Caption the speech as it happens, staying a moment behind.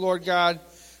Lord God.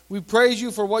 We praise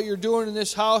you for what you're doing in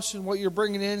this house and what you're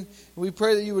bringing in. And we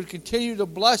pray that you would continue to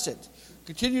bless it.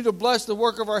 Continue to bless the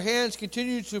work of our hands.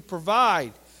 Continue to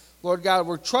provide. Lord God,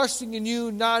 we're trusting in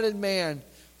you, not in man,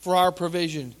 for our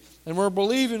provision. And we're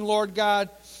believing, Lord God,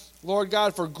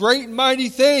 for great and mighty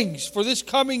things for this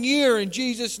coming year in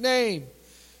Jesus' name.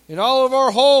 In all of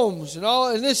our homes,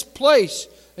 in this place,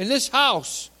 in this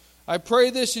house. I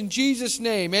pray this in Jesus'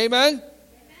 name. Amen? Amen.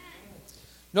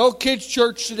 No kids'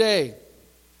 church today.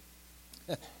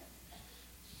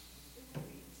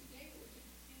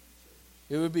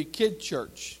 It would be kid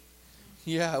church.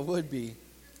 Yeah, it would be.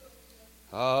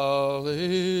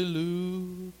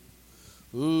 Hallelujah.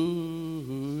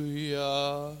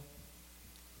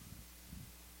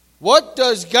 What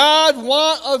does God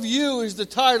want of you is the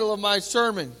title of my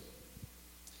sermon.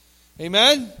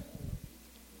 Amen?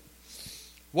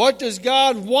 What does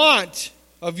God want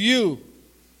of you?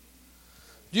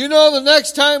 Do you know the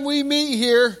next time we meet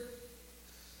here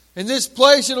in this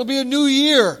place, it'll be a new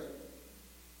year.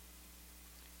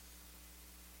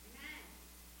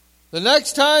 The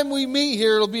next time we meet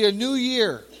here, it'll be a new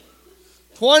year.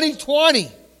 2020.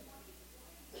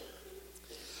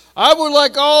 I would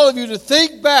like all of you to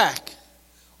think back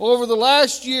over the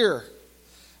last year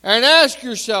and ask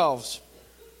yourselves,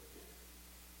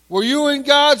 were you in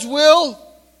God's will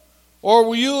or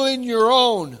were you in your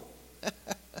own?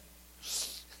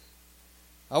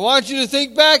 I want you to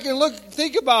think back and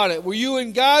think about it. Were you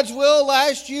in God's will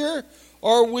last year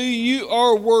or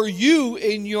were you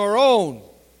in your own?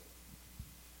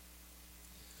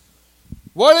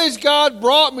 What has God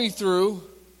brought me through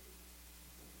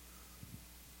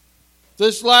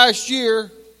this last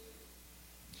year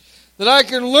that I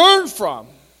can learn from?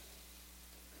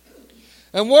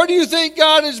 And what do you think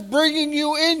God is bringing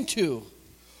you into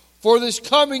for this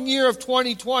coming year of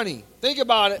 2020? Think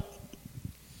about it.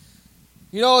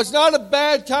 You know, it's not a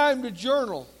bad time to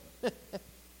journal. And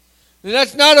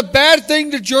that's not a bad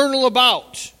thing to journal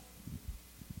about.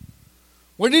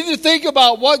 We need to think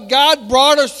about what God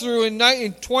brought us through in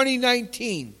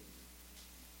 2019.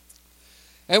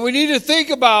 And we need to think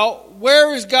about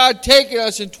where is God taking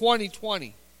us in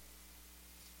 2020.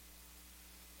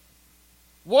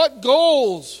 What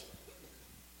goals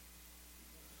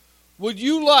would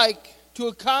you like to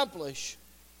accomplish?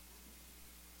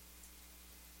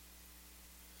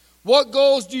 What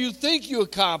goals do you think you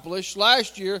accomplished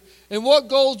last year? And what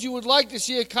goals you would like to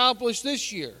see accomplished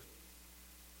this year?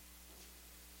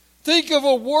 Think of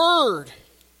a word.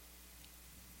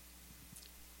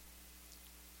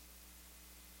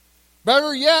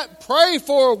 Better yet, pray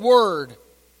for a word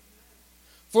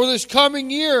for this coming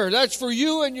year. That's for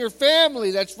you and your family.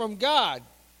 That's from God.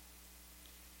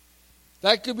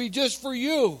 That could be just for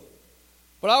you.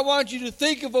 But I want you to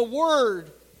think of a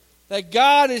word that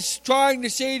God is trying to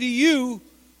say to you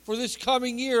for this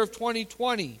coming year of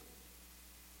 2020.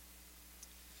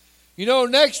 You know,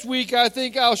 next week I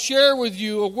think I'll share with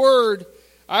you a word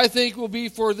I think will be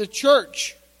for the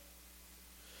church,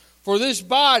 for this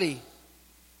body,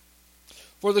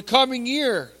 for the coming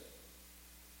year.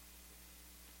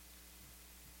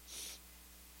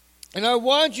 And I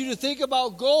want you to think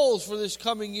about goals for this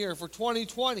coming year, for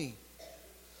 2020.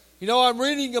 You know, I'm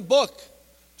reading a book.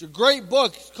 It's a great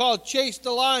book. It's called Chase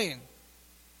the Lion.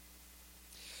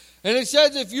 And it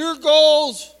says if your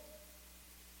goals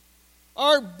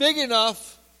aren't big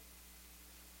enough,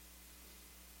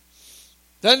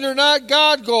 then they're not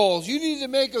God goals. You need to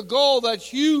make a goal that's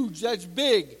huge, that's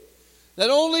big, that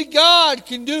only God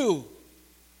can do.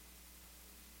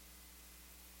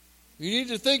 You need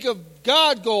to think of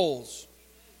God goals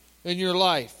in your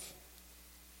life.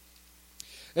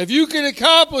 If you can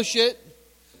accomplish it,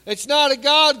 it's not a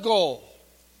God goal.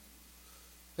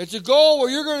 It's a goal where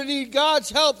you're going to need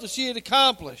God's help to see it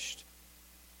accomplished.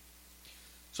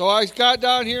 So I got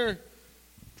down here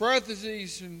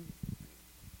parentheses and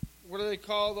what do they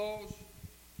call those?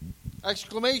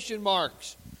 Exclamation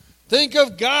marks. Think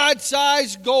of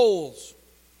God-sized goals.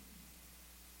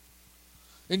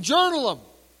 And journal them.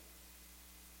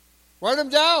 Write them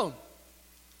down.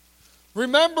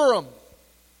 Remember them.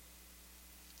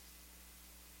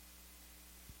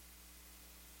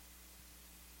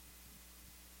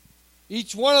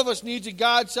 Each one of us needs a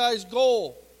God-sized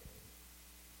goal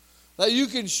that you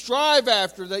can strive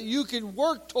after, that you can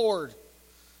work toward,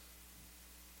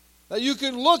 that you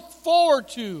can look forward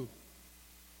to.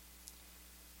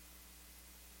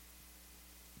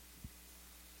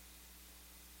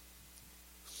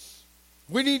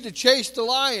 We need to chase the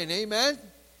lion, amen?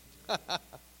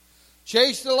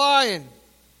 Chase the lion.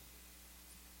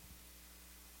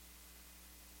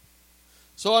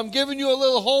 So I'm giving you a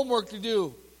little homework to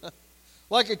do.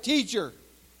 like a teacher.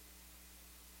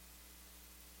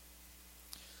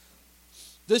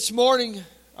 This morning,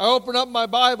 I opened up my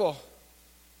Bible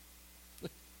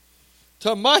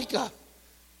to Micah,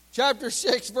 chapter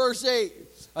 6, verse 8.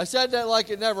 I said that like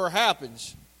it never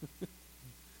happens.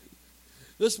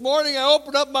 This morning, I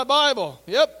opened up my Bible.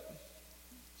 Yep.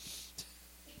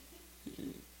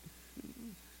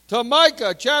 To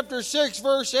Micah, chapter 6,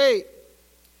 verse 8.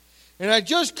 And I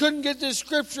just couldn't get this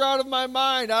scripture out of my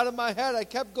mind, out of my head. I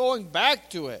kept going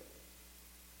back to it.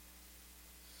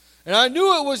 And I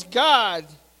knew it was God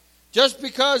just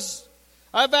because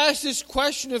I've asked this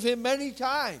question of Him many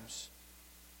times.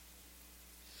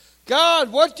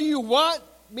 God, what do you want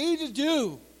me to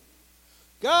do?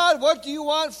 God, what do you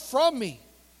want from me?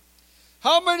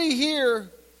 How many here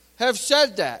have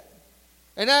said that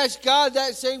and asked God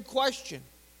that same question?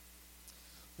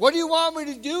 What do you want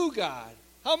me to do, God?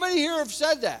 How many here have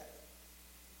said that?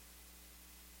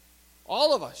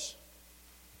 All of us.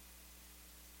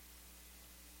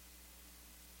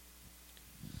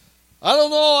 I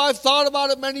don't know, I've thought about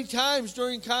it many times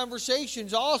during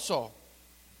conversations also.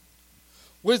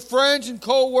 With friends and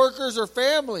co-workers or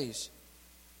families.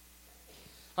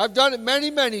 I've done it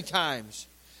many, many times.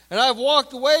 And I've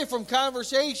walked away from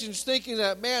conversations thinking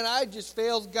that, man, I just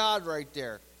failed God right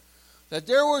there. That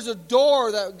there was a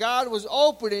door that God was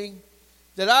opening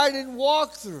that I didn't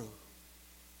walk through.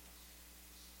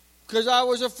 Because I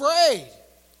was afraid.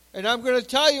 And I'm going to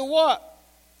tell you what.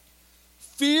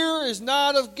 Fear is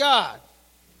not of God.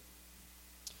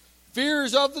 Fear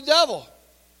is of the devil.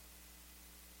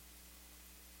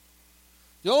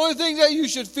 The only thing that you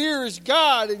should fear is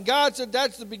God. And God said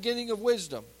that's the beginning of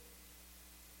wisdom.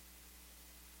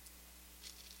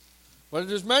 But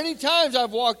there's many times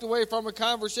I've walked away from a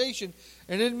conversation,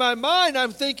 and in my mind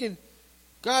I'm thinking,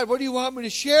 God, what do you want me to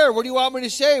share? What do you want me to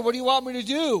say? What do you want me to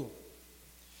do?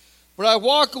 But I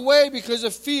walk away because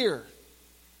of fear.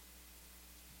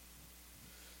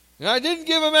 And I didn't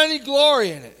give Him any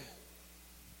glory in it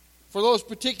for those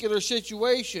particular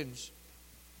situations.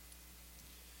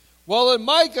 Well, in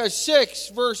Micah 6,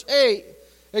 verse 8,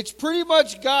 it's pretty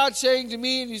much God saying to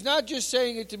me, and He's not just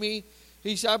saying it to me,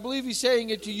 I believe He's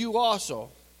saying it to you also.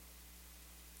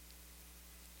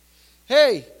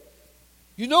 Hey,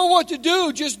 you know what to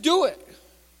do, just do it.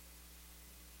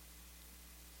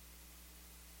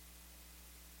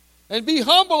 And be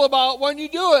humble about when you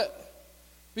do it,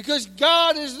 because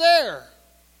God is there.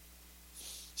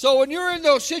 So when you're in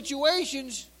those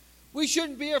situations, we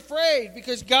shouldn't be afraid,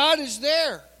 because God is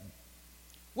there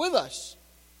with us.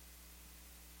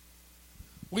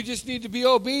 We just need to be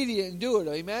obedient and do it,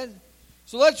 amen?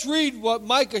 So let's read what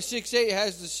Micah 6:8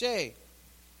 has to say.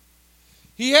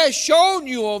 He has shown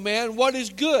you, O man, what is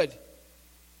good.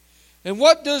 And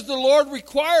what does the Lord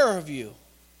require of you?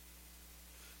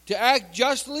 To act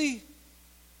justly,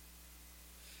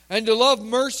 and to love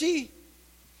mercy,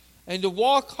 and to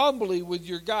walk humbly with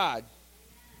your God.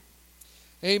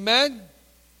 Amen?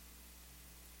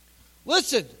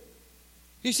 Listen,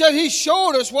 He said He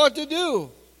showed us what to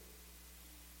do.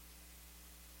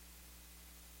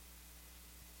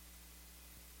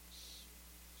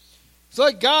 It's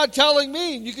like God telling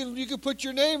me, you can put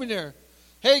your name in there.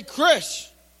 Hey, Chris.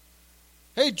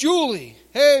 Hey, Julie.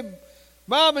 Hey,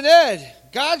 Mom and Ed.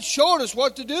 God showed us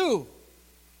what to do.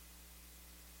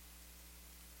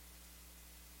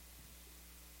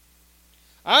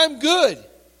 I'm good.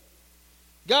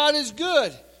 God is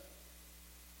good.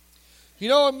 You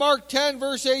know, in Mark 10,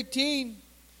 verse 18,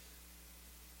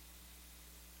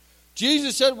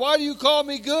 Jesus said, why do you call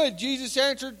me good? Jesus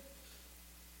answered,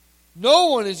 no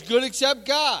one is good except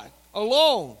God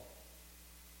alone.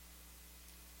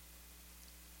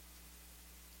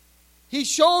 He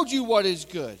showed you what is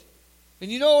good. And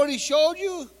you know what He showed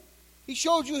you? He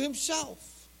showed you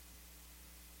Himself.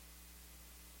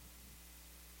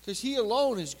 Because He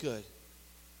alone is good.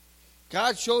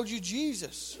 God showed you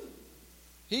Jesus.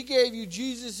 He gave you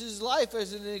Jesus' life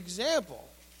as an example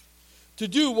to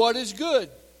do what is good.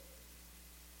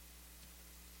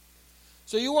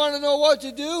 So you want to know what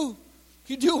to do?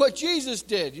 You do what Jesus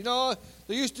did. You know,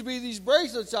 there used to be these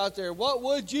bracelets out there. What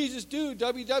would Jesus do?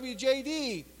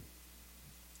 WWJD.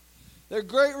 They're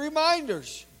great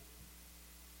reminders.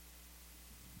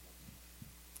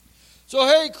 So,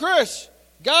 hey, Chris,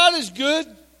 God is good.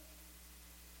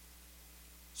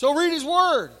 So read His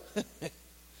Word.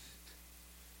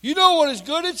 You know what is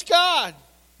good? It's God.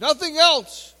 Nothing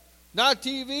else. Not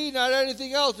TV, not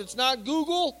anything else. It's not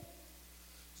Google.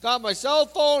 It's not my cell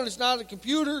phone. It's not a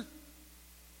computer.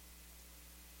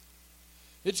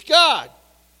 It's God.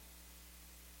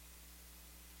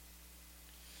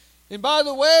 And by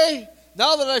the way,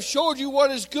 now that I've showed you what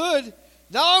is good,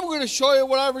 Now I'm going to show you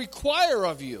what I require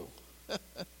of you.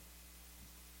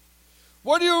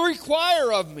 What do you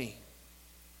require of me?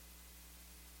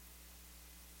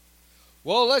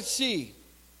 Well, let's see.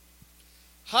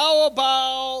 How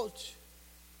about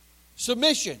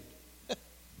submission?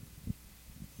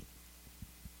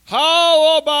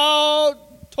 How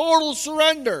about total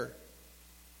surrender?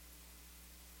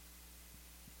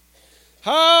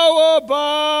 How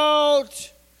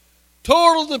about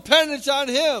total dependence on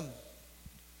Him?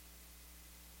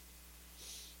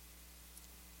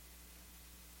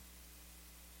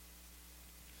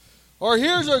 Or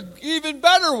here's an even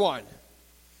better one.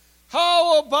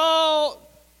 How about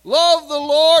love the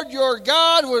Lord your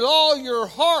God with all your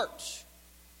heart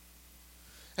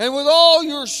and with all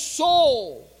your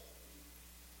soul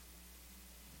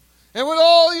and with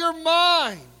all your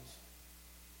mind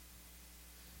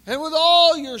and with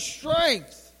all your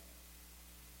strength?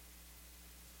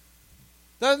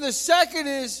 Then the second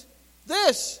is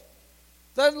this.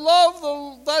 Then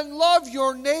love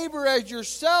your neighbor as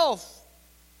yourself.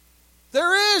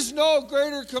 There is no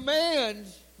greater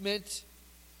commandment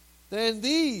than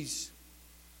these.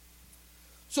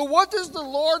 So what does the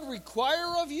Lord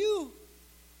require of you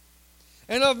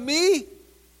and of me?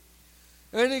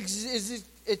 And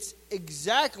it's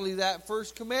exactly that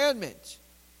first commandment.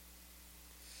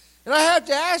 And I have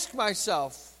to ask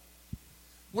myself,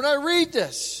 when I read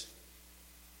this,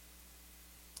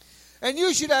 and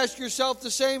you should ask yourself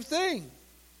the same thing.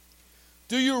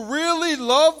 Do you really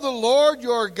love the Lord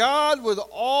your God with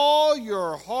all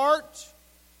your heart?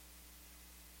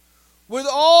 With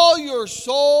all your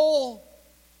soul?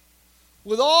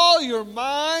 With all your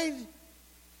mind?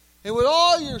 And with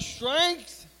all your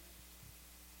strength?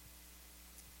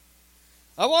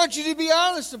 I want you to be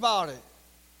honest about it.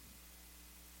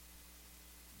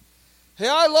 Hey,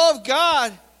 I love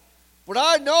God, but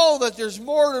I know that there's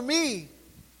more to me.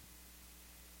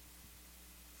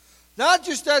 Not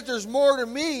just that there's more to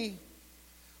me,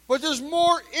 but there's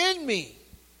more in me.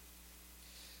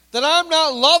 That I'm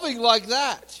not loving like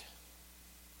that.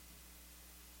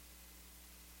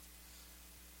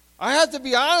 I have to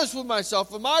be honest with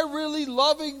myself. Am I really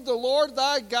loving the Lord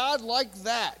thy God like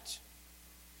that?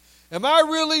 Am I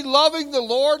really loving the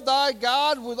Lord thy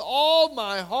God with all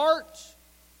my heart?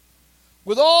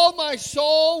 With all my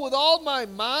soul? With all my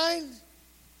mind?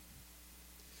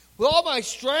 With all my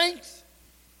strength?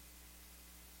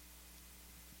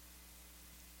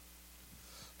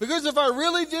 Because if I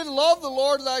really did love the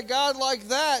Lord thy God like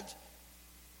that,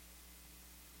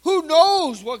 who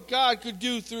knows what God could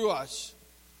do through us?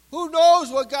 Who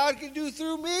knows what God could do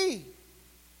through me?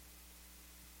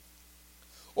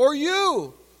 Or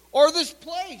you? Or this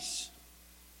place?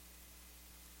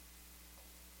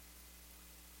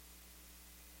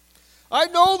 I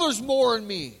know there's more in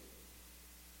me.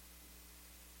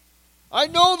 I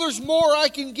know there's more I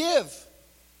can give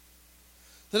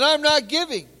that I'm not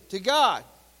giving to God.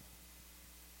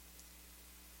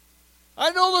 I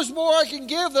know there's more I can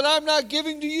give that I'm not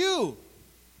giving to you.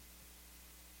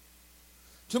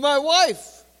 To my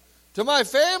wife, to my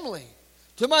family,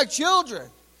 to my children.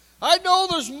 I know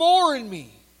there's more in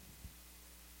me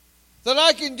that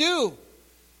I can do.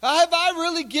 Have I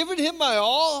really given Him my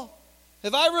all?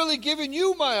 Have I really given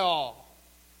you my all?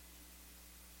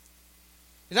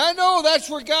 And I know that's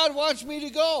where God wants me to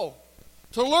go.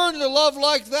 To learn to love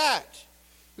like that.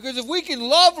 Because if we can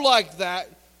love like that,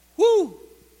 whoo!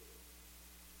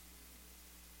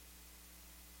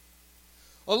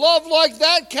 A love like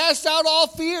that casts out all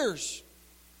fears.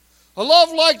 A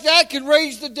love like that can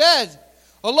raise the dead.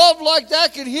 A love like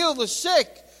that can heal the sick,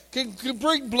 can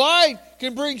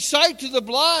bring sight to the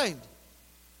blind.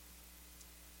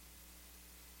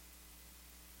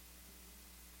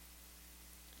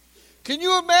 Can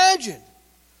you imagine?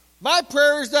 My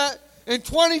prayer is that in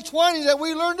 2020 that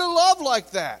we learn to love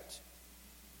like that.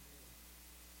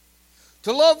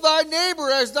 To love thy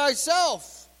neighbor as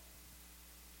thyself.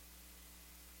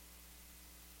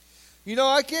 You know,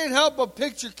 I can't help but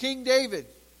picture King David.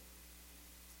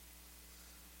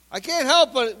 I can't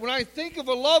help but, when I think of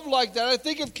a love like that, I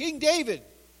think of King David.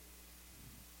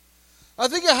 I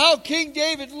think of how King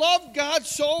David loved God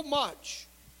so much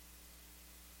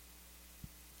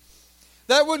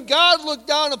that when God looked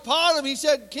down upon him, He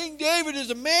said, King David is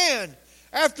a man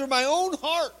after my own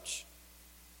heart.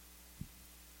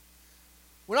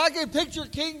 When I can picture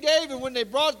King David when they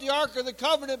brought the Ark of the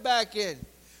Covenant back in,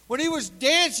 when he was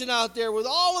dancing out there with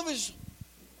all of his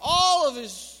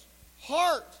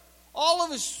heart, all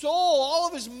of his soul, all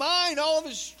of his mind, all of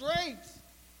his strength.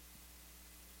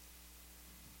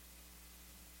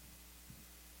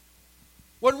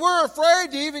 When we're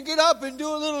afraid to even get up and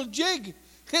do a little jig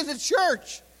in the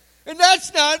church. And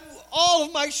that's not all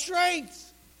of my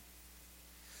strength.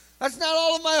 That's not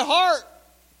all of my heart.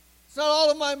 It's not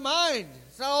all of my mind.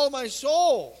 It's not all of my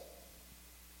soul.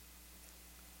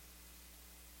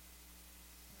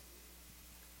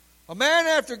 A man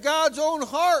after God's own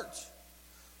heart.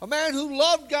 A man who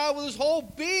loved God with his whole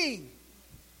being.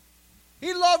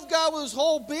 He loved God with his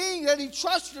whole being, that he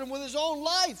trusted him with his own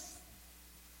life.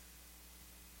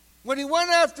 When he went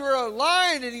after a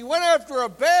lion and he went after a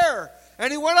bear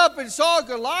and he went up and saw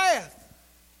Goliath,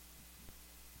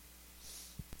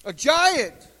 a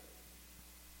giant,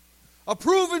 a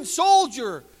proven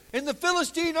soldier in the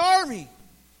Philistine army.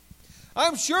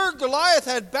 I'm sure Goliath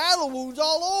had battle wounds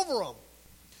all over him.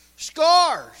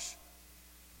 Scars.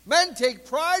 Men take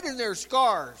pride in their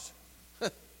scars.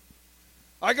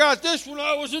 I got this when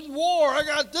I was in war. I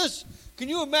got this. Can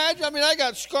you imagine? I mean, I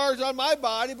got scars on my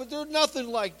body, but they're nothing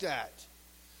like that.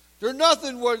 They're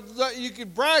nothing what you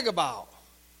could brag about.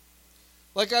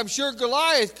 Like I'm sure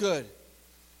Goliath could.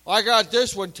 I got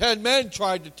this when 10 men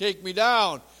tried to take me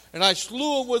down, and I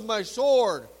slew them with my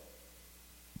sword.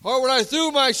 Or when I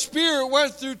threw my spear, it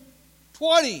went through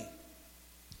 20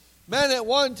 men at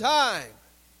one time.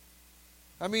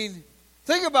 I mean,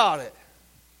 think about it.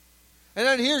 And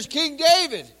then here's King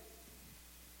David.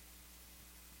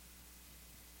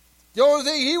 The only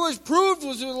thing he was proved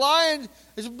was a lion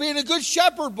as being a good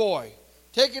shepherd boy,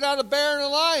 taking out a bear and a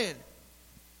lion.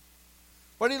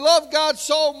 But he loved God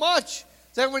so much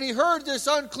that when he heard this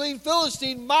unclean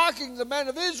Philistine mocking the men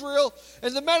of Israel,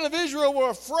 and the men of Israel were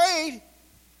afraid,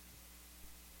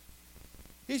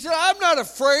 he said, I'm not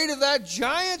afraid of that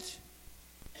giant.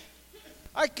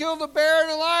 I killed a bear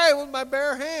and a lion with my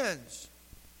bare hands.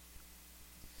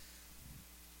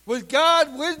 With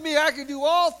God with me, I can do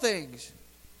all things.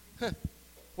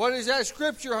 What is that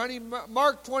scripture, honey?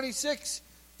 Mark 26,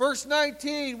 verse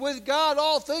 19. With God,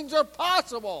 all things are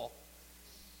possible.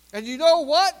 And you know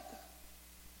what?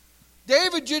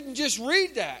 David didn't just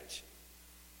read that.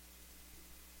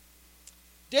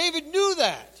 David knew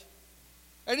that.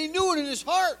 And he knew it in his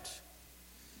heart.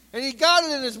 And he got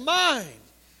it in his mind.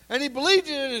 And he believed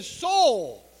it in his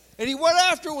soul. And he went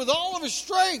after it with all of his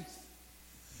strength.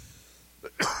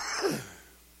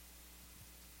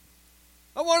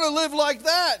 I want to live like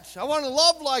that. I want to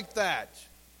love like that.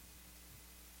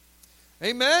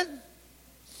 Amen?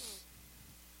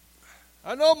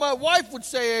 I know my wife would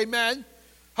say amen.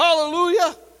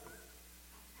 Hallelujah.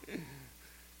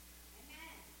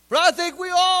 But I think we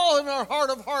all in our heart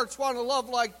of hearts want to love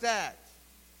like that.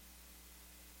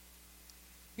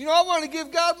 You know, I want to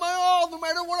give God my all no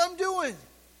matter what I'm doing.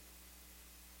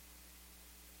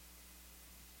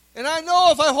 And I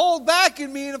know if I hold back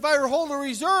in me and if I hold a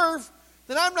reserve,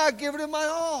 then I'm not giving him my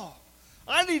all.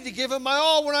 I need to give him my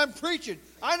all when I'm preaching.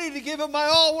 I need to give him my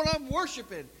all when I'm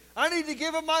worshiping. I need to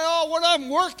give him my all when I'm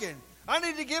working. I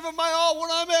need to give him my all when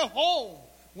I'm at home,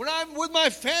 when I'm with my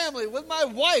family, with my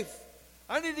wife.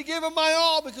 I need to give him my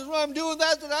all because when I'm doing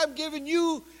that, then I'm giving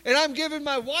you and I'm giving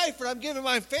my wife and I'm giving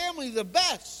my family the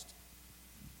best.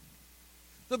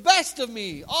 The best of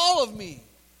me, all of me.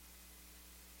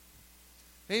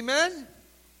 Amen? Amen?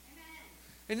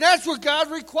 And that's what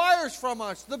God requires from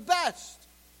us, the best.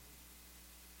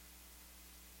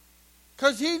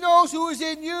 Because he knows who is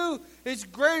in you is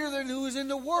greater than who is in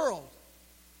the world.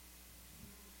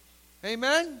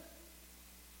 Amen?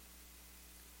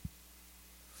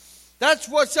 That's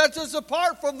what sets us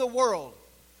apart from the world.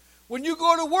 When you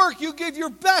go to work, you give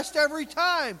your best every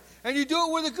time. And you do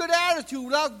it with a good attitude,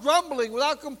 without grumbling,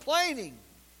 without complaining.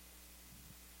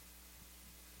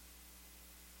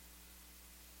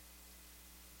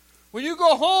 When you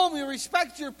go home, you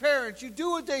respect your parents. You do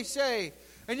what they say.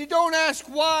 And you don't ask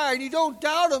why. And you don't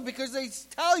doubt them because they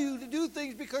tell you to do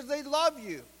things because they love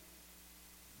you.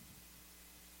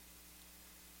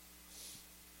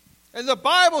 And the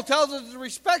Bible tells us to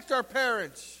respect our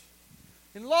parents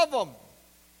and love them.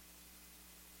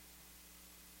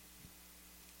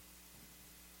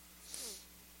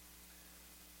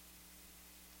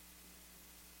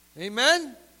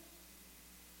 Amen?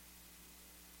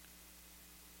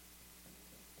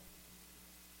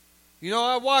 You know,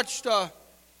 I watched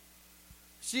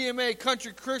CMA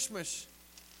Country Christmas,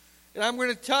 and I'm going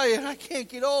to tell you, and I can't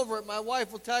get over it. My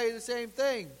wife will tell you the same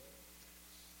thing.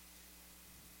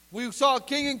 We saw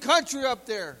King and Country up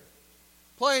there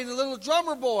playing the Little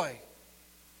Drummer Boy.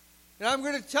 And I'm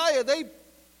going to tell you, the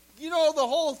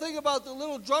whole thing about the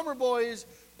Little Drummer Boy is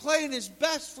playing his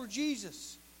best for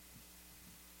Jesus.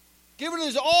 Giving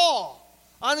his all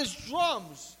on his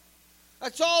drums.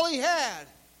 That's all he had.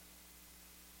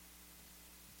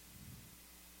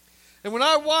 And when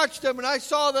I watched them and I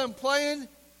saw them playing,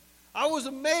 I was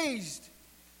amazed.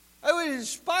 It would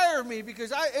inspire me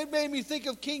because it made me think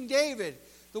of King David.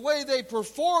 The way they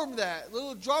performed that,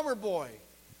 little drummer boy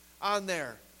on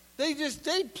there. They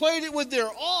played it with their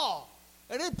awe.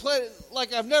 And they played it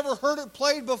like I've never heard it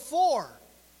played before.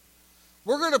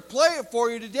 We're going to play it for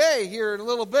you today here in a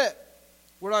little bit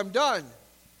when I'm done.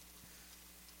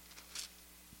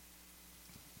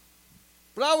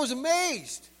 But I was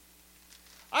amazed.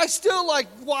 I still like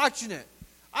watching it.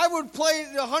 I would play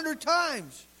it 100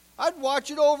 times. I'd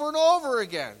watch it over and over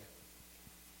again.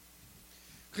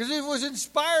 Because it was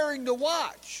inspiring to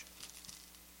watch.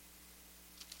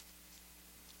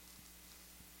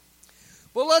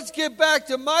 But let's get back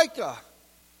to Micah,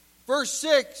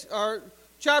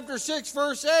 chapter 6,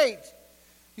 verse 8.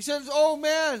 He says, "Oh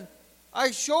man,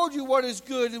 I showed you what is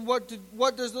good, and what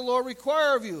does the Lord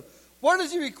require of you? What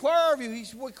does He require of you? He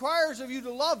requires of you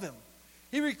to love Him.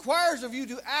 He requires of you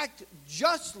to act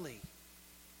justly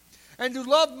and to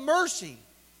love mercy."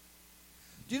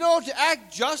 Do you know to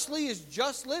act justly is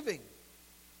just living?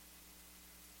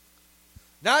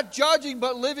 Not judging,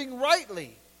 but living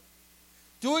rightly.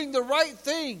 Doing the right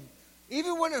thing,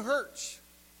 even when it hurts.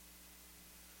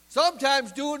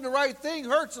 Sometimes doing the right thing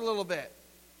hurts a little bit.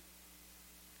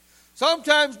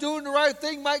 Sometimes doing the right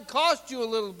thing might cost you a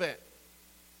little bit.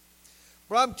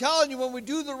 But I'm telling you, when we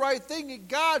do the right thing,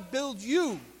 God builds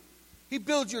you. He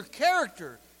builds your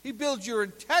character. He builds your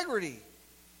integrity.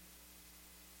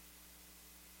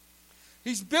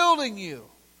 He's building you.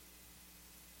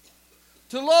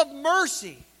 To love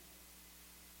mercy.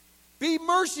 Be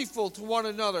merciful to one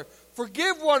another.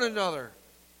 Forgive one another.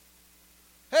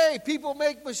 Hey, people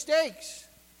make mistakes.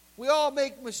 We all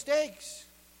make mistakes.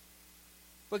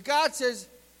 But God says,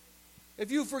 if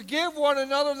you forgive one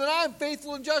another, then I'm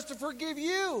faithful and just to forgive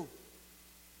you.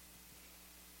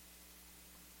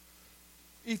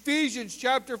 Ephesians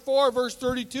chapter 4, verse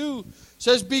 32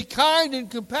 says, "Be kind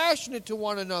and compassionate to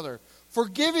one another,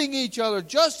 forgiving each other,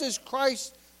 just as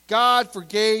Christ God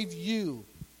forgave you."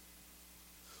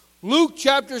 Luke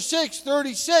chapter 6,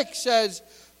 36 says,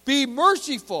 "Be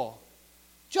merciful,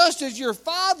 just as your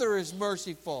Father is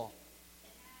merciful."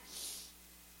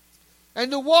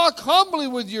 And to walk humbly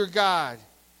with your God.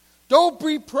 Don't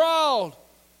be proud.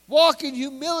 Walk in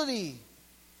humility.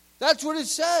 That's what it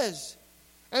says.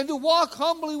 And to walk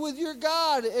humbly with your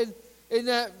God in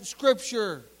that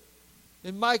scripture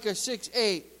in Micah 6,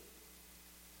 8.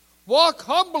 Walk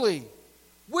humbly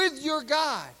with your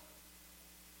God.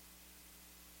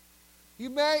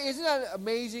 Isn't that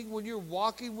amazing when you're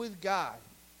walking with God?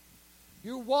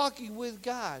 You're walking with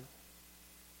God.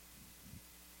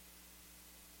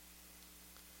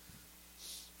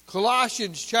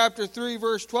 Colossians chapter 3,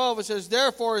 verse 12, it says,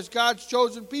 "Therefore, as God's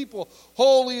chosen people,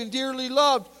 holy and dearly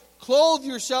loved, clothe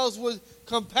yourselves with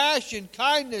compassion,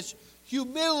 kindness,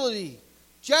 humility,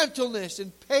 gentleness,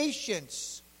 and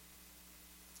patience."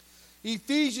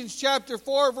 Ephesians chapter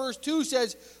 4, verse 2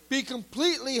 says, "Be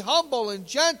completely humble and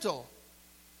gentle.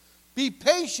 Be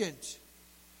patient,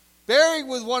 bearing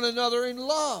with one another in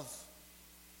love."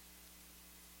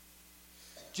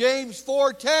 James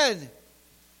 4:10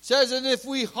 says, "And if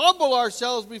we humble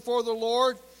ourselves before the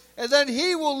Lord, and then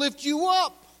He will lift you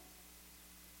up."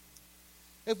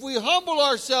 If we humble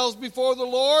ourselves before the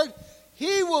Lord,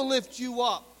 He will lift you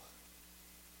up.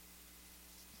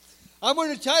 I'm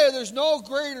going to tell you, there's no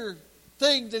greater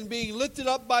thing than being lifted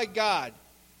up by God.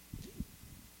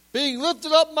 Being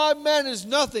lifted up by men is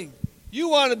nothing. You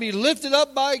want to be lifted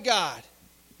up by God.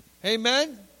 Amen?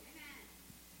 Amen.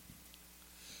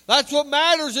 That's what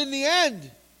matters in the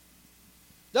end.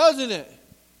 Doesn't it?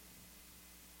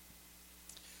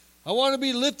 I want to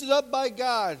be lifted up by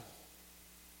God.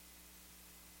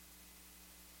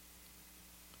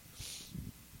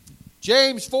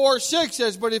 James 4:6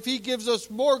 says, "But if He gives us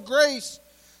more grace,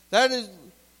 but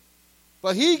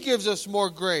He gives us more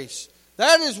grace.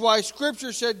 That is why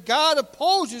Scripture said, God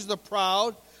opposes the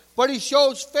proud, but He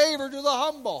shows favor to the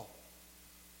humble."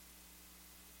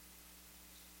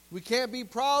 We can't be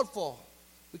proudful.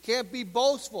 We can't be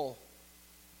boastful.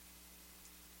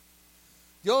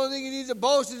 The only thing you need to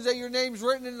boast is that your name's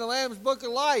written in the Lamb's Book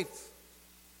of Life.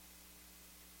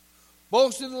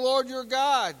 Boast in the Lord your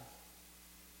God,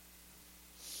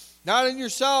 not in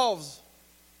yourselves.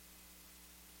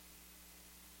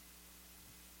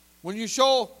 When you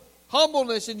show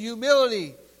humbleness and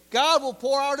humility, God will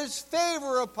pour out His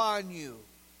favor upon you.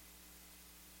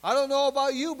 I don't know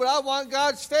about you, but I want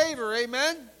God's favor.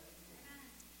 Amen?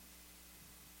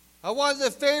 I want the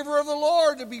favor of the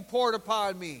Lord to be poured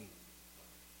upon me.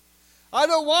 I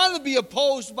don't want to be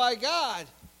opposed by God.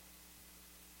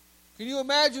 Can you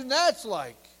imagine that's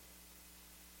like?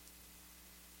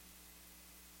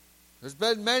 There's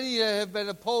been many that have been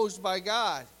opposed by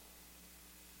God.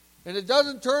 And it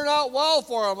doesn't turn out well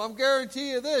for them. I'm guaranteeing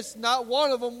you this, not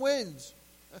one of them wins.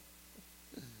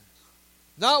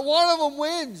 Not one of them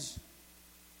wins.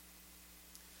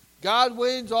 God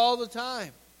wins all the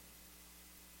time.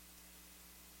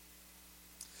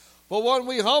 But when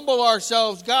we humble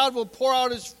ourselves, God will pour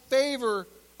out His favor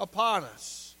upon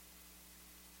us.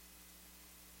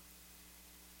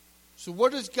 So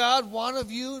what does God want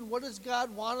of you and what does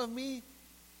God want of me?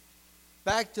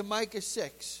 Back to Micah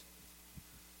 6.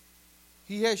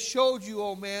 He has showed you,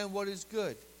 O man, what is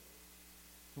good.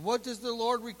 And what does the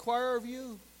Lord require of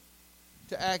you?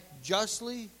 To act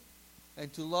justly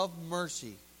and to love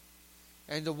mercy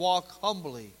and to walk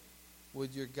humbly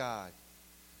with your God.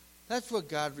 That's what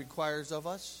God requires of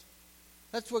us.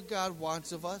 That's what God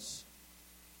wants of us.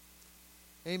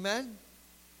 Amen?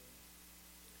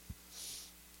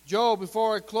 Joe,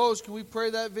 before I close, can we pray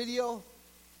that video?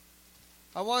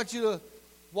 I want you to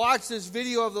watch this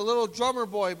video of the Little Drummer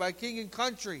Boy by King and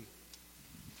Country.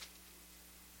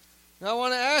 Now I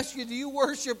want to ask you, do you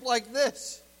worship like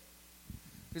this?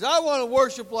 Because I want to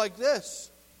worship like this.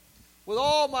 With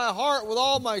all my heart, with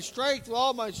all my strength, with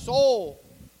all my soul,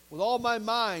 with all my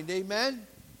mind. Amen?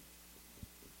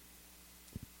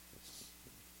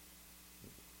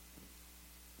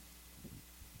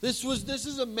 This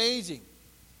is amazing.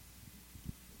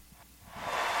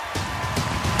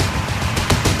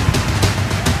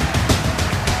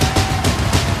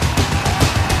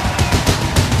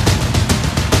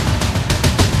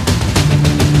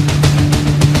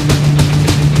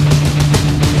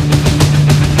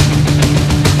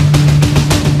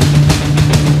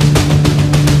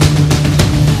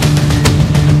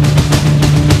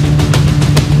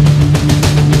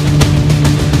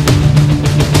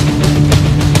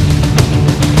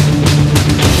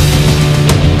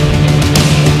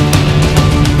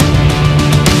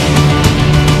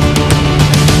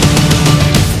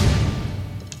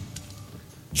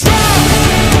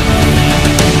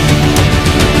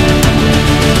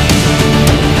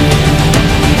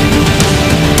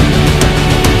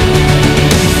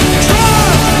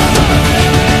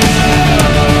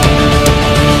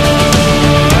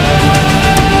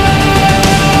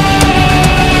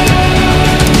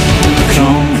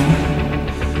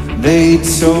 They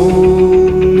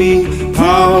told me,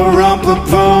 power up a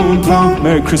pom pom.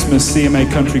 Merry Christmas, CMA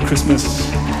Country Christmas.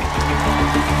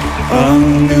 A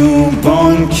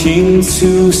newborn king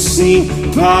to see,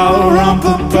 power up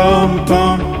a pom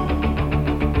pom.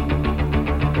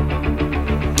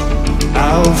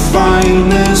 Our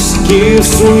finest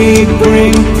gifts we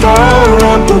bring, power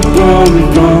up a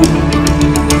pom pom.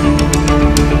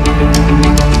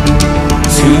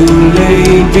 To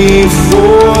lay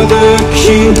before the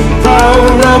king, power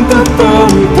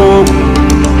rum-pa-bum-bum,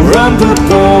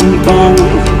 rum-pa-bum-bum,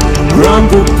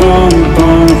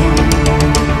 rum-pa-bum-bum.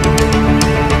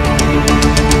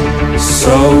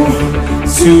 So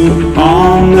to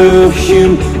honor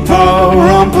him, power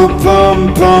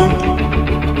rum-pa-bum-bum.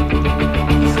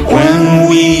 When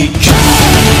we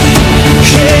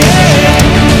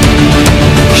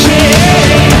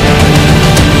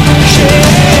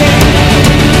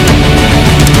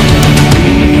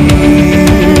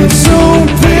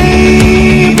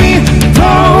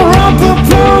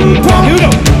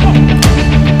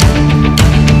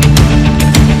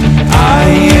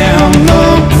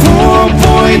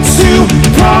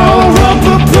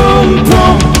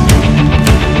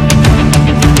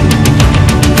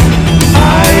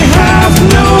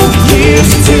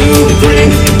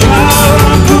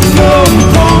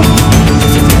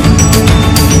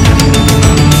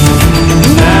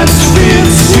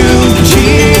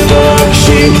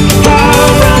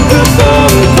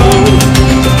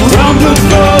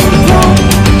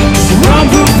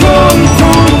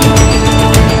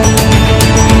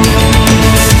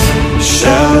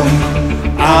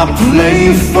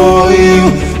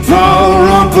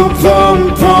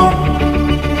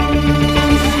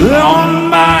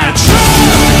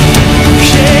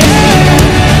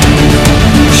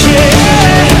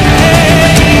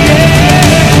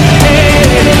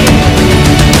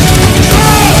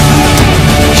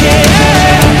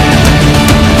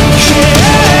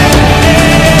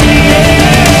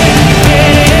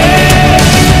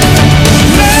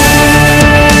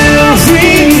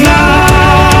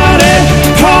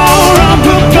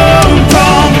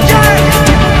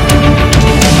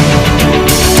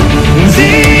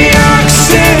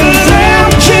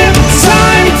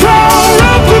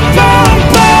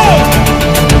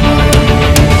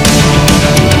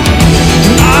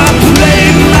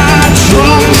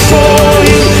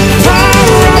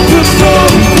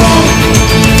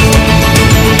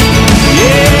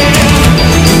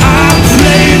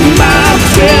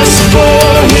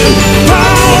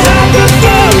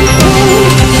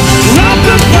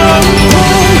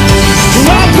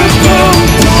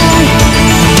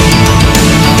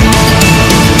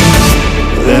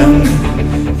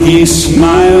He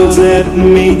smiles at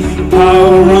me,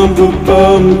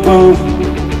 pa-rum-pa-pum-pum.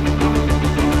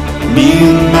 Me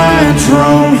and my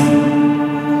drone.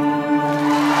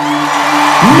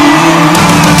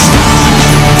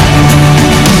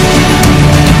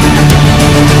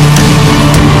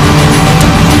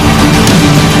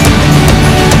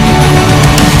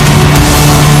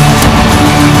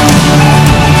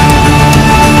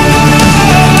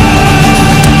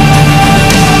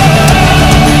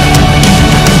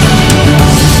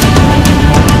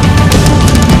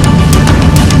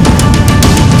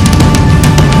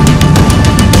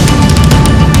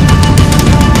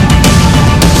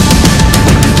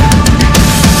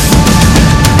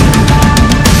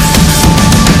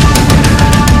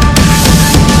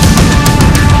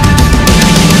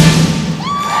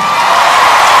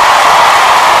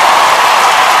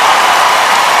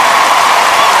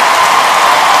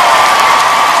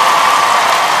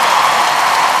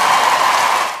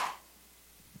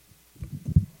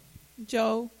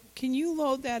 Joe, can you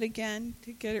load that again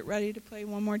to get it ready to play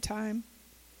one more time?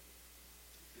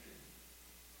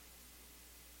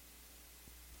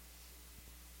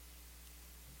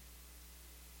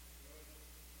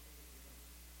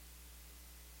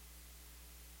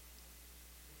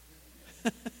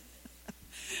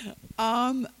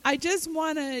 I just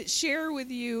want to share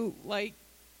with you, like,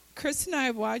 Chris and I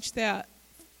have watched that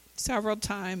several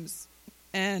times,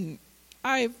 and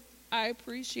I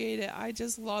appreciate it. I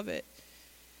just love it.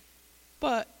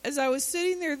 But as I was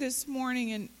sitting there this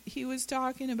morning and he was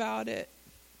talking about it,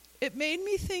 it made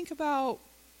me think about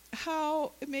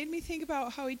how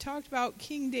he talked about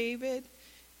King David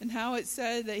and how it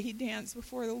said that he danced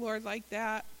before the Lord like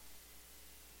that.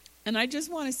 And I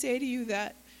just want to say to you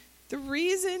that the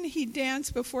reason he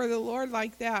danced before the Lord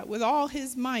like that with all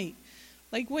his might,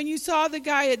 like when you saw the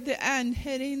guy at the end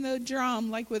hitting the drum,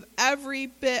 like with every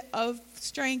bit of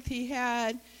strength he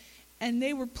had, and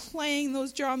they were playing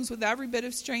those drums with every bit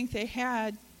of strength they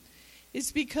had,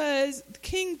 is because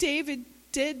King David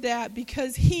did that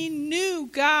because he knew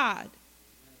God.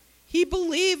 He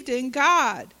believed in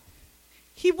God.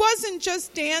 He wasn't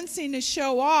just dancing to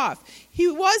show off. He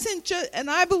wasn't just,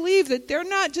 and I believe that they're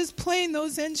not just playing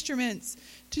those instruments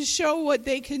to show what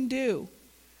they can do.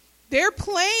 They're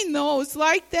playing those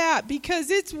like that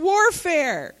because it's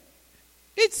warfare.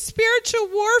 It's spiritual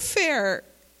warfare.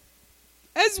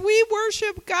 As we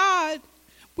worship God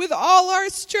with all our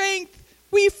strength,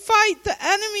 we fight the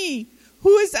enemy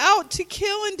who is out to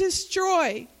kill and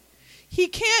destroy. He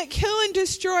can't kill and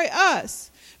destroy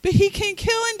us, but he can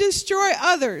kill and destroy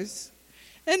others.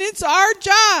 And it's our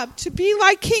job to be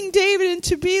like King David and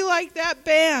to be like that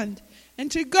band and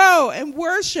to go and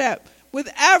worship with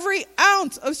every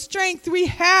ounce of strength we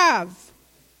have.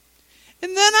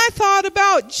 And then I thought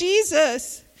about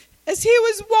Jesus as he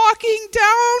was walking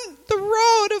down the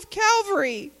road of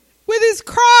Calvary with his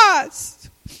cross.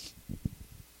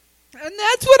 And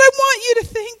that's what I want you to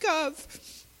think of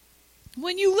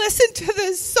when you listen to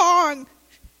this song.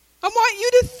 I want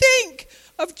you to think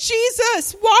of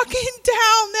Jesus walking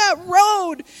down that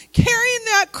road, carrying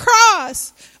that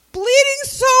cross, bleeding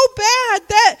so bad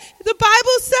that the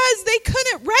Bible says they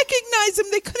couldn't recognize him.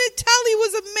 They couldn't tell he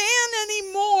was a man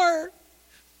anymore.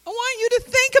 I want you to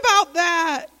think about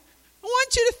that. I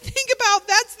want you to think about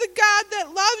that's the God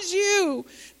that loves you.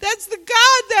 That's the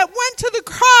God that went to the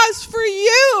cross for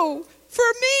you,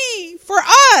 for me, for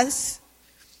us.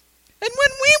 And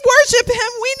when we worship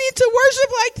him, we need to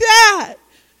worship like that.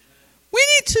 We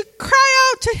need to cry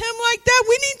out to him like that.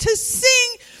 We need to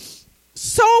sing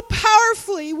so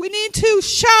powerfully. We need to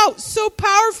shout so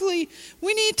powerfully.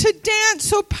 We need to dance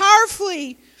so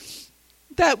powerfully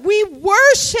that we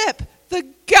worship the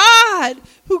God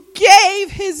who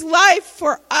gave his life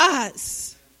for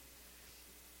us.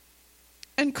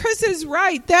 And Chris is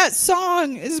right. That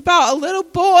song is about a little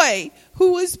boy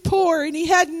who was poor and he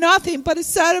had nothing but a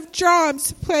set of drums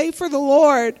to play for the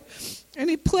Lord. And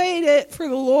he played it for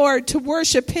the Lord to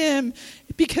worship him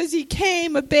because he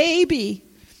came a baby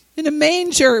in a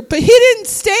manger. But he didn't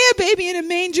stay a baby in a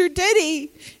manger, did he?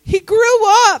 He grew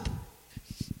up.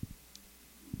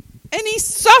 And he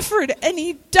suffered, and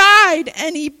he died,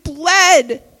 and he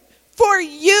bled for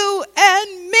you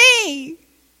and me.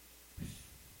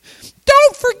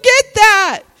 Don't forget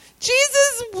that.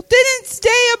 Jesus didn't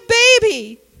stay a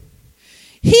baby.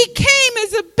 He came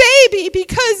as a baby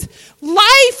because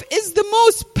life is the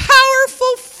most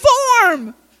powerful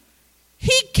form.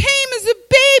 He came as a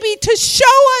baby to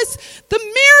show us the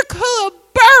miracle of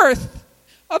birth.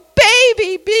 A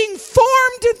baby being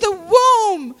formed in the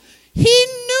womb. He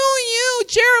knew you,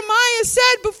 Jeremiah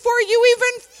said, before you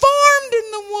even formed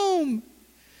in the womb.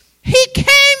 He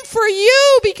came for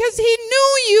you because because he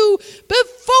knew you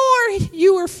before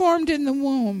you were formed in the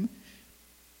womb.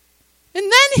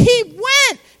 And then he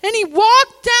went and he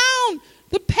walked down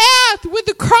the path with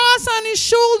the cross on his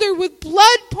shoulder with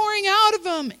blood pouring out of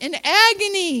him in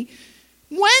agony.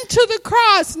 Went to the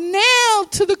cross,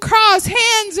 nailed to the cross,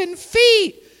 hands and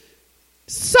feet,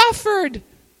 suffered.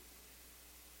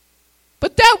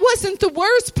 But that wasn't the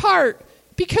worst part,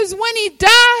 because when he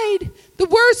died, the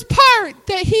worst part,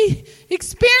 that he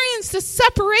experienced a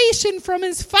separation from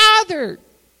his Father.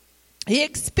 He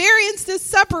experienced a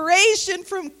separation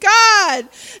from God,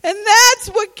 and that's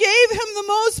what gave him the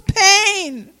most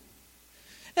pain.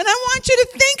 And I want you to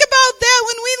think about that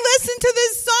when we listen to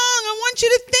this song. I want you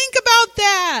to think about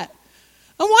that.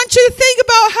 I want you to think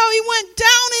about how he went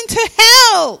down into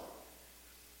hell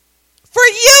for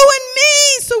you and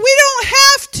me, so we don't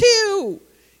have to.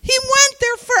 He went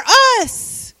there for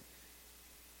us.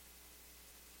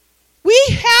 We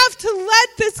have to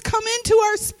let this come into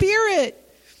our spirit.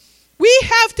 We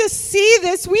have to see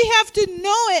this. We have to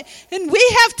know it. And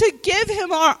we have to give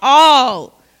him our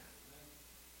all.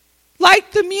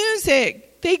 Like the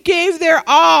music, they gave their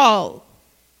all.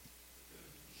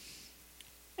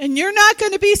 And you're not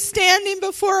going to be standing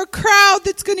before a crowd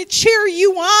that's going to cheer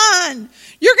you on.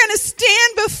 You're going to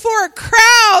stand before a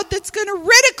crowd that's going to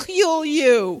ridicule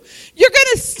you. You're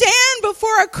going to stand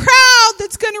before a crowd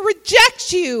that's going to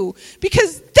reject you.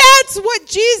 Because that's what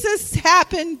Jesus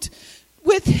happened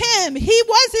with him. He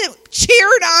wasn't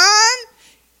cheered on.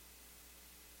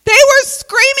 They were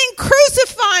screaming,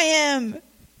 "Crucify him."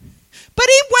 But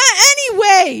he went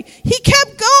anyway. He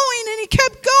kept going and he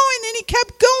kept going and he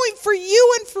kept going for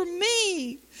you and for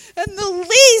me. And the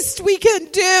least we can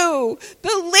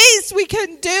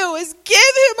do is give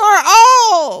him our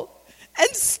all.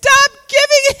 And stop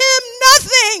giving him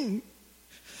nothing.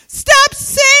 Stop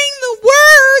saying the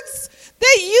words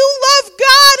that you love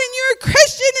God and you're a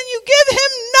Christian and you give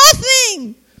him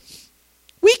nothing.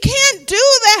 We can't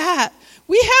do that.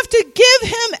 We have to give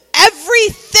him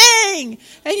everything.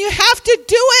 And you have to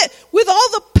do it with all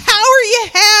the power you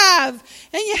have.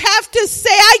 And you have to say,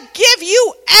 "I give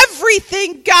you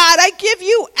everything, God. I give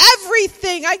you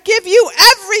everything. I give you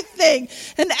everything."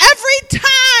 And every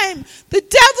time the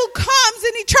devil comes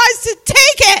and he tries to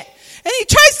take it, and he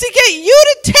tries to get you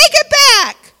to take it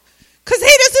back, because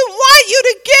he doesn't want you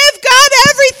to give God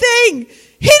everything.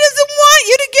 He doesn't want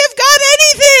you to give God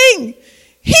anything.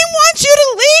 He wants you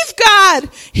to leave God.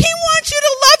 He wants you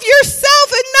to love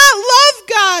yourself and not love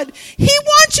God. He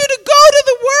wants you to go to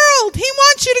the world. He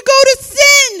wants you to go to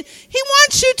sin. He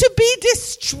wants you to be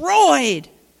destroyed.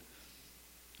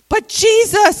 But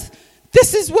Jesus,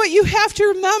 this is what you have to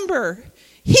remember.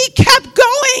 He kept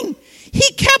going.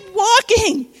 He kept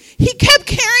walking. He kept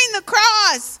carrying the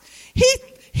cross.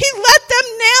 He let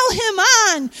them nail him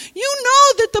on. You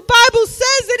know that the Bible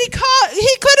says that he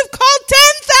could have called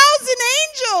 10,000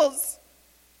 angels.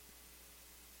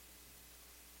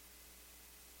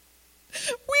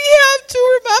 We have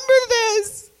to remember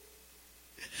this.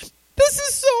 This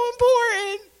is so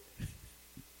important.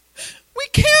 We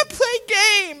can't play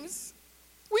games.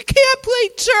 We can't play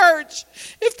church.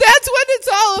 If that's what it's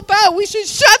all about, we should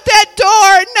shut that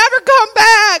door and never come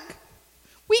back.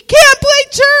 We can't play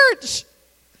church.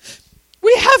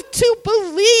 We have to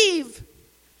believe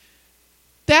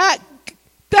that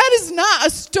is not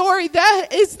a story.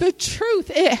 That is the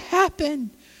truth. It happened.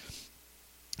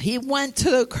 He went to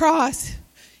the cross.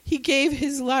 He gave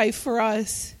his life for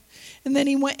us. And then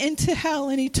he went into hell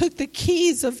and he took the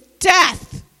keys of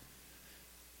death.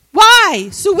 Why?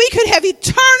 So we could have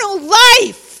eternal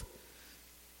life.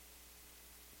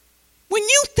 When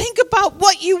you think about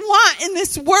what you want in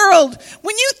this world,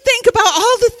 when you think about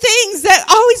all the things that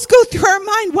always go through our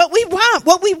mind, what we want,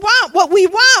 what we want, what we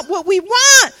want, what we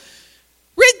want,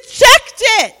 reject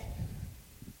it.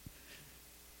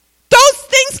 Those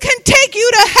things can take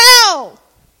you to hell.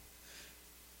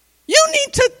 You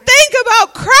need to think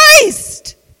about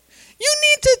Christ. You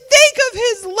need to think of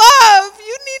his love.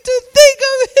 You need to think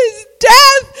of his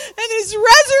death and his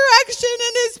resurrection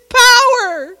and his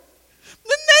power.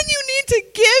 And then you need to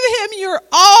give him your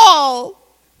all.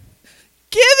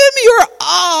 Give him your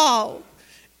all.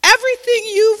 Everything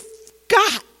you've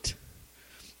got.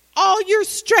 All your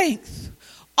strength.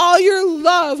 All your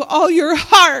love. All your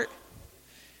heart.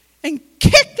 And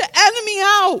kick the enemy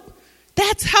out.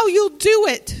 That's how you'll do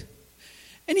it.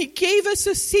 And he gave us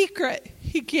a secret.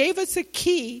 He gave us a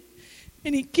key.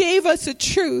 And he gave us a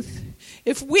truth.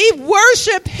 If we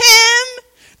worship him,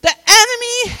 the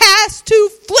enemy has to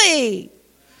flee.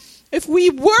 If we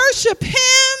worship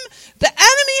him, the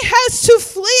enemy has to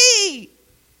flee.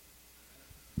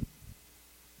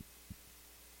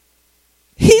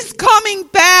 He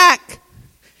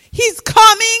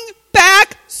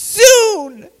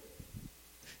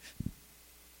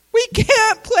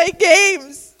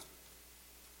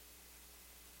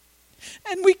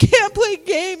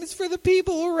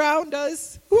people around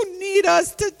us who need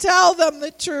us to tell them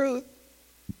the truth.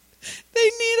 They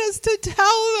need us to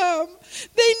tell them.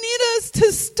 They need us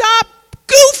to stop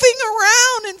goofing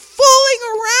around and fooling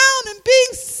around and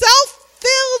being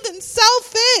self-filled and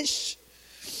selfish.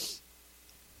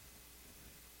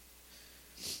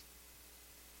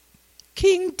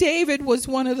 King David was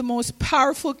one of the most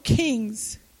powerful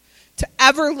kings to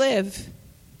ever live.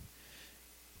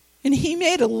 And he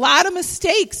made a lot of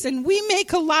mistakes, and we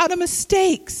make a lot of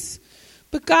mistakes.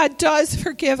 But God does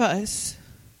forgive us.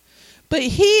 But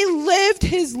he lived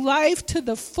his life to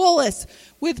the fullest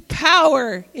with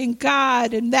power in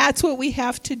God, and that's what we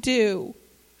have to do.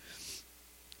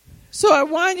 So I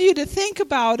want you to think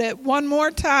about it one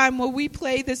more time while we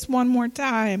play this one more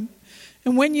time.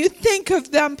 And when you think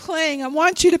of them playing, I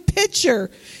want you to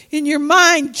picture in your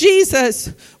mind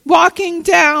Jesus walking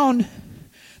down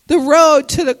the road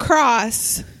to the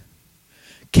cross,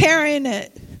 carrying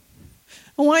it.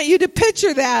 I want you to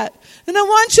picture that. And I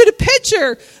want you to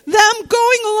picture them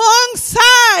going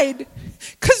alongside.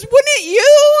 Because would we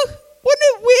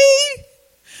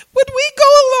go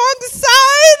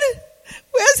alongside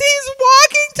as he's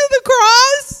walking to the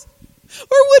cross?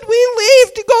 Or would we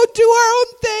leave to go do our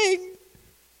own thing?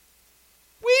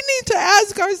 We need to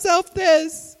ask ourselves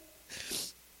this.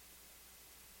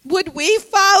 Would we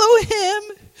follow him?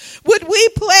 Would we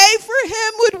play for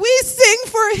him? Would we sing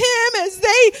for him as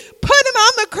they put him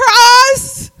on the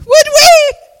cross? Would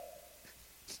we?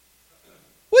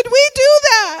 Would we do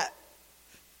that?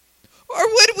 Or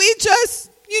would we just,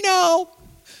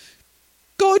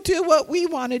 go do what we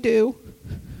want to do?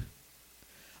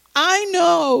 I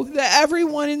know that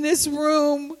everyone in this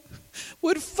room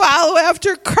would follow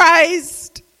after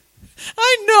Christ.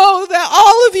 I know that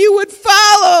all of you would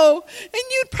follow, and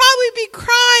you'd probably be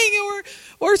crying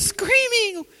or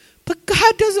screaming, but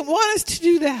God doesn't want us to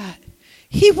do that.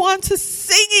 He wants us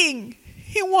singing.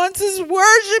 He wants us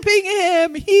worshiping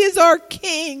him. He is our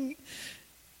King,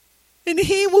 and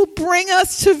he will bring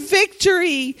us to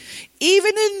victory.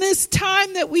 Even in this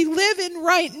time that we live in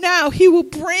right now, he will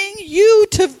bring you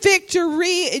to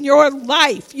victory in your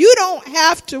life. You don't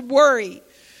have to worry.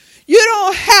 You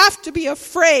don't have to be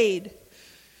afraid.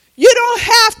 You don't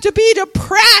have to be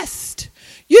depressed.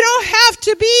 You don't have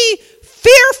to be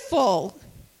fearful.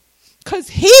 Because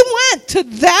he went to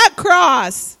that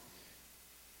cross.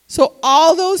 So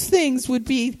all those things would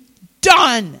be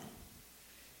done.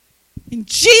 In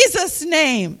Jesus'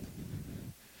 name.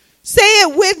 Say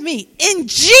it with me. In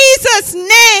Jesus'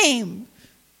 name.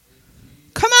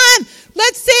 Come on.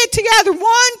 Let's say it together. 1,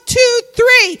 2,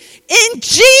 3. In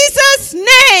Jesus'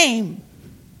 name.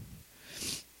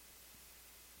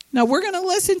 Now we're going to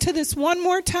listen to this one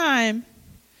more time.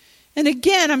 And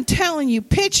again, I'm telling you,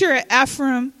 picture it,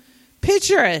 Ephraim.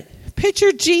 Picture it.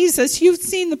 Picture Jesus. You've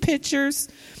seen the pictures.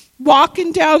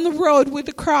 Walking down the road with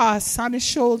the cross on his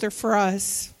shoulder for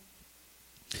us.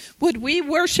 Would we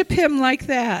worship him like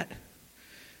that?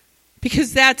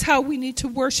 Because that's how we need to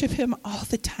worship him all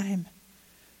the time.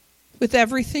 With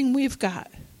everything we've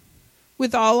got.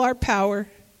 With all our power.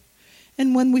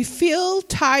 And when we feel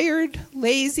tired,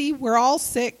 lazy, we're all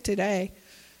sick today.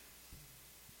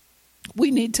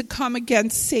 We need to come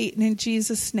against Satan in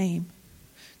Jesus' name.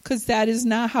 Because that is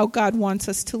not how God wants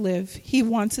us to live. He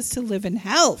wants us to live in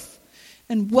health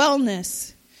and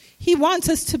wellness. He wants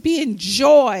us to be in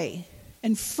joy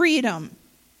and freedom.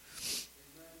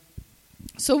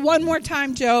 So one more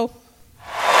time, Joe.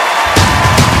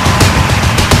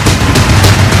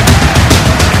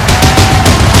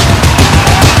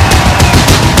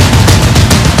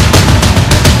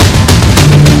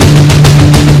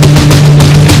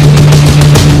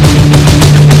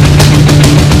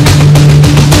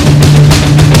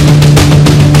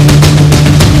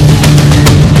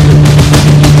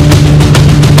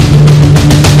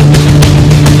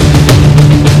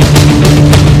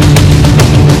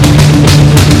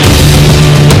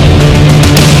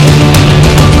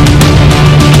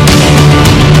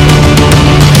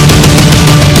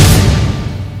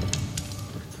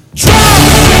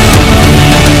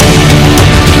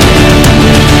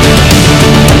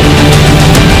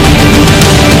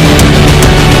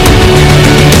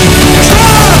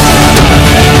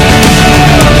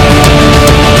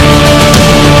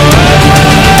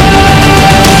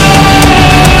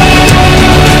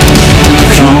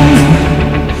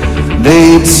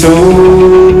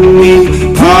 Told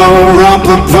me, power up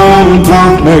a pom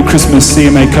pom. Merry Christmas,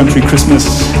 CMA Country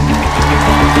Christmas.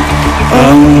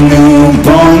 A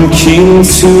newborn king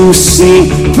to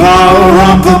see, power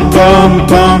up a pom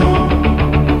pom.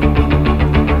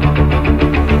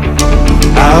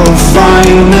 Our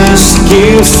finest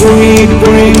gifts we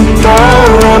bring,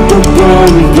 power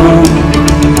rum-pa-bum-bum.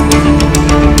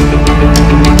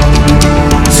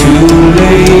 To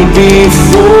lay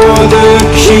before the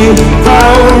King,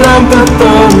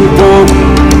 rum-pa-bum-bum,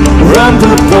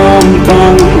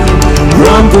 rum-pa-bum-bum,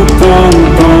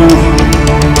 rum-pa-bum-bum.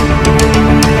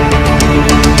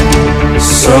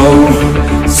 So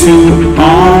to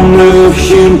honor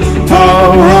Him,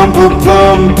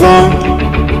 rum-pa-bum-bum.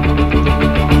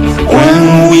 When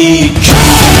we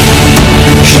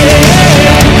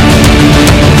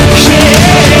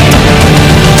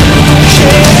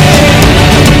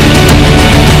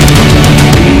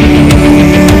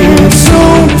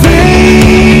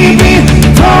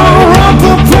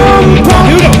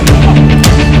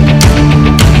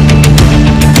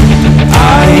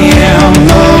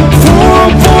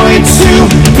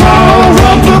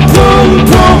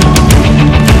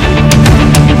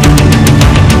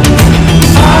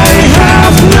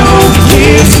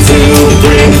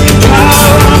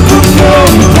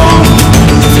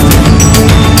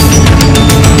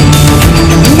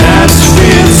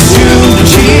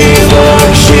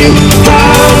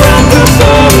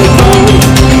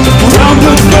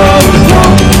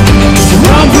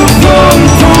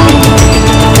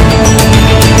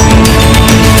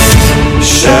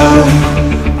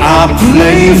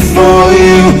play for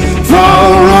you,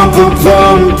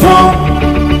 rum-pa-bum-bum,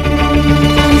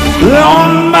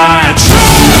 on my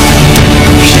drum,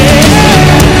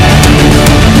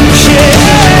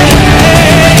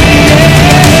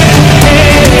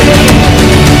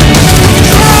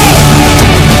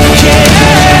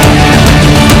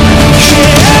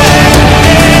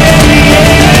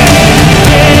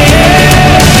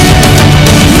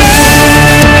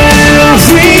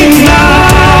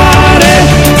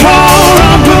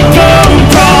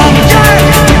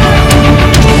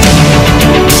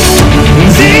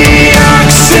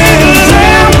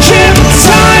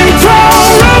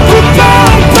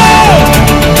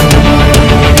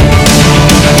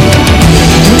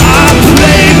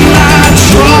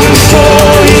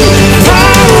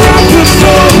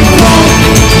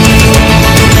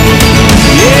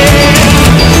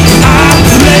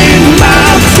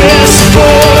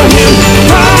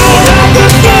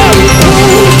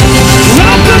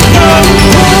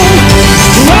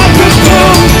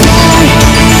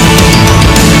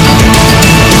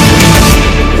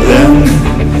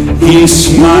 he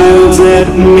smiled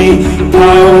at me,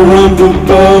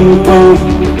 rum-pa-bum-bum,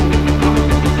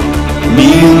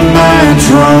 me and my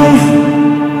drum.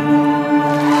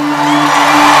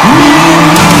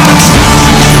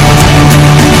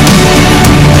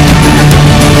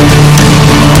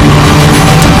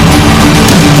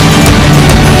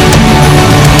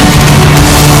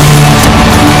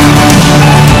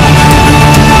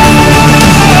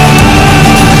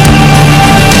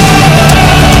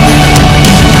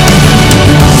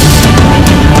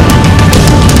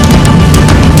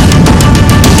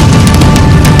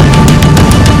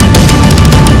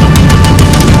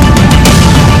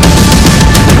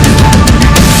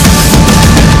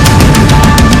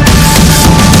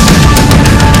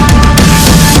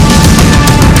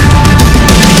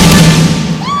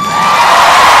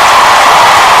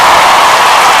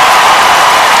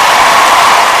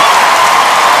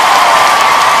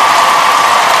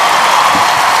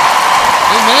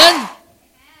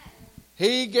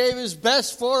 He gave His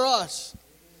best for us.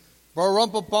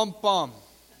 Ba-rum-pa-bum-bum.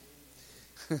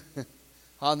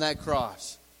 On that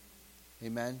cross.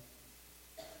 Amen.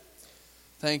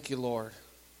 Thank you, Lord.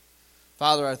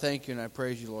 Father, I thank you and I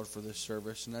praise you, Lord, for this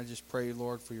service. And I just pray,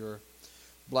 Lord, for your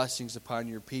blessings upon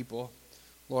your people.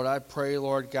 Lord, I pray,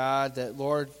 Lord God, that,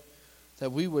 Lord,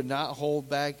 that we would not hold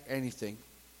back anything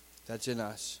that's in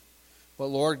us. But,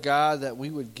 Lord God, that we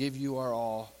would give you our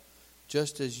all,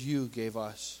 just as you gave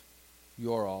us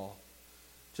your all.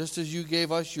 Just as you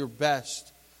gave us your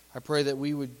best, I pray that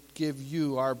we would give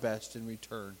you our best in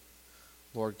return,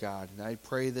 Lord God. And I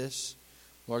pray this,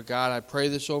 Lord God, I pray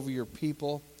this over your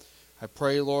people. I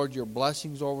pray, Lord, your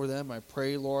blessings over them. I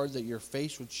pray, Lord, that your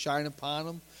face would shine upon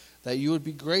them, that you would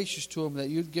be gracious to them, that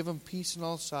you would give them peace on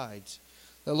all sides.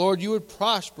 That, Lord, you would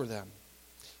prosper them,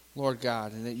 Lord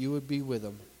God, and that you would be with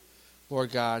them,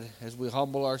 Lord God, as we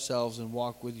humble ourselves and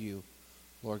walk with you,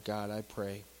 Lord God, I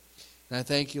pray. And I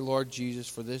thank you, Lord Jesus,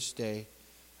 for this day.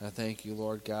 And I thank you,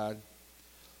 Lord God,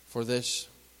 for this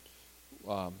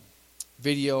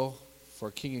video, for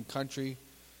King and Country,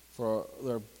 for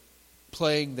their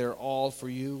playing their all for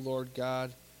you, Lord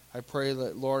God. I pray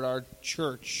that, Lord, our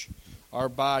church, our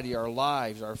body, our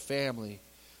lives, our family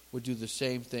would do the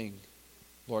same thing,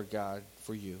 Lord God,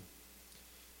 for you.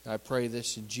 And I pray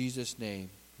this in Jesus' name.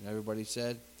 And everybody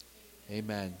said,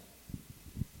 amen.